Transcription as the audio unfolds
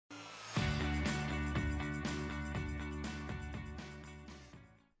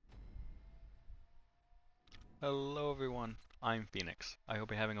Hello everyone, I'm Phoenix. I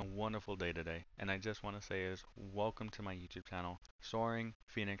hope you're having a wonderful day today, and I just want to say is welcome to my YouTube channel, Soaring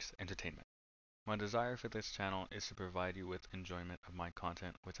Phoenix Entertainment. My desire for this channel is to provide you with enjoyment of my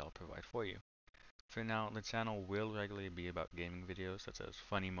content which I'll provide for you. For now, the channel will regularly be about gaming videos such as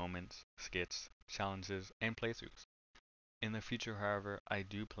funny moments, skits, challenges, and playthroughs. In the future, however, I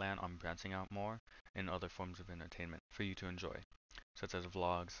do plan on branching out more in other forms of entertainment for you to enjoy, such as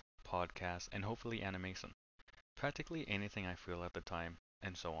vlogs, podcasts, and hopefully animation. Practically anything I feel at the time,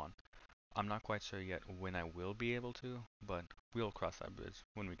 and so on. I'm not quite sure yet when I will be able to, but we'll cross that bridge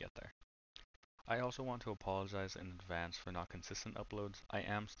when we get there. I also want to apologize in advance for not consistent uploads. I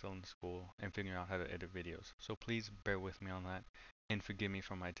am still in school and figuring out how to edit videos, so please bear with me on that and forgive me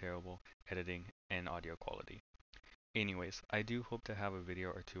for my terrible editing and audio quality. Anyways, I do hope to have a video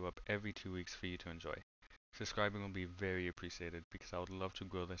or two up every 2 weeks for you to enjoy. Subscribing will be very appreciated because I would love to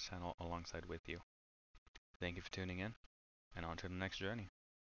grow this channel alongside with you. Thank you for tuning in, and on to the next journey.